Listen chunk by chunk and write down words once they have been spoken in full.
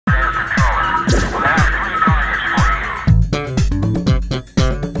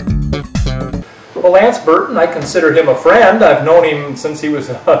Well, Lance Burton, I consider him a friend. I've known him since he was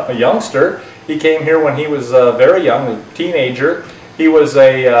a youngster. He came here when he was very young, a teenager. He was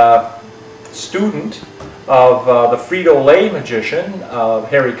a student of the Frito-Lay magician,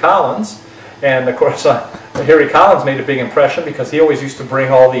 Harry Collins. And of course, Harry Collins made a big impression because he always used to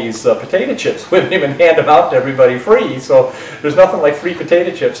bring all these potato chips with him and hand them out to everybody free. So there's nothing like free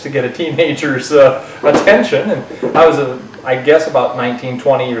potato chips to get a teenager's attention. And I was, I guess, about 19,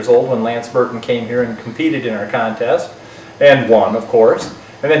 20 years old when Lance Burton came here and competed in our contest and won, of course.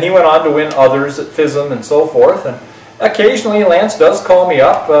 And then he went on to win others at FISM and so forth. And occasionally Lance does call me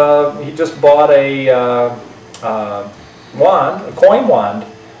up. He just bought a wand, a coin wand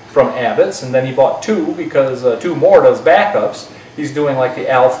from Abbott's, and then he bought two because two more does backups. He's doing like the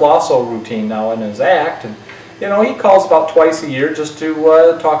Al Flosso routine now in his act, and you know, he calls about twice a year just to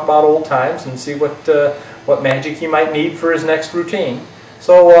talk about old times and see what magic he might need for his next routine.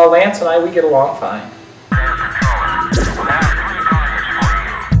 So Lance and I, we get along fine.